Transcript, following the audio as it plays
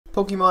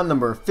Pokemon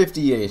number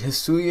 58,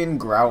 Hisuian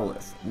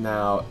Growlithe.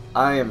 Now,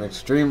 I am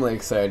extremely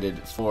excited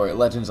for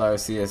Legends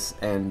Arceus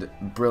and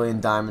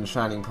Brilliant Diamond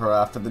Shining Pearl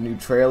after the new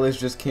trailers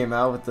just came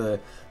out with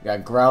we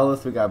got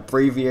Growlithe, we got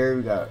Braviary,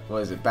 we got, what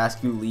is it, Basque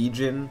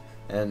Legion,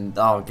 and,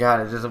 oh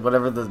god, it's just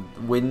whatever the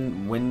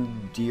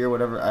Wind Deer,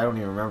 whatever, I don't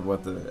even remember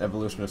what the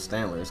evolution of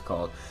Stantler is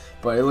called,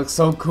 but it looks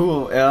so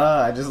cool. Yeah,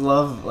 I just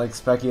love, like,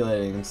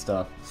 speculating and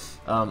stuff.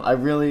 I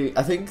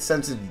think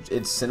since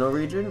it's Sinnoh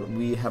region,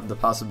 we have the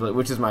possibility,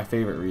 which is my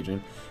favorite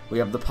region, we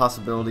have the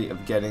possibility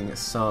of getting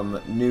some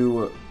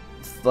new,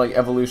 like,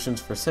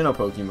 evolutions for Sinnoh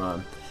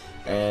Pokemon.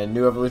 And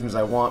new evolutions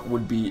I want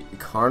would be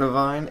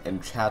Carnivine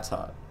and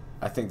Chatot.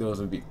 I think those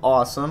would be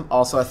awesome.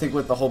 Also, I think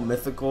with the whole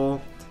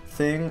mythical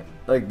thing,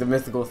 like the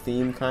mythical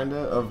theme kinda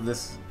of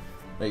this,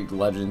 like,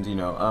 legend, you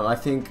know, I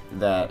think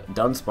that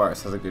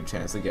Dunsparce has a good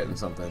chance of getting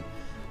something.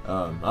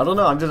 I don't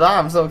know,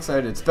 I'm so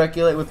excited.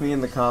 Speculate with me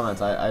in the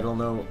comments. I don't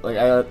know, like,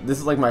 this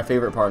is like my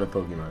favorite part of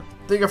Pokemon.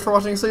 Thank you for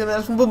watching, see you in the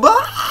next one,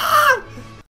 bye-bye!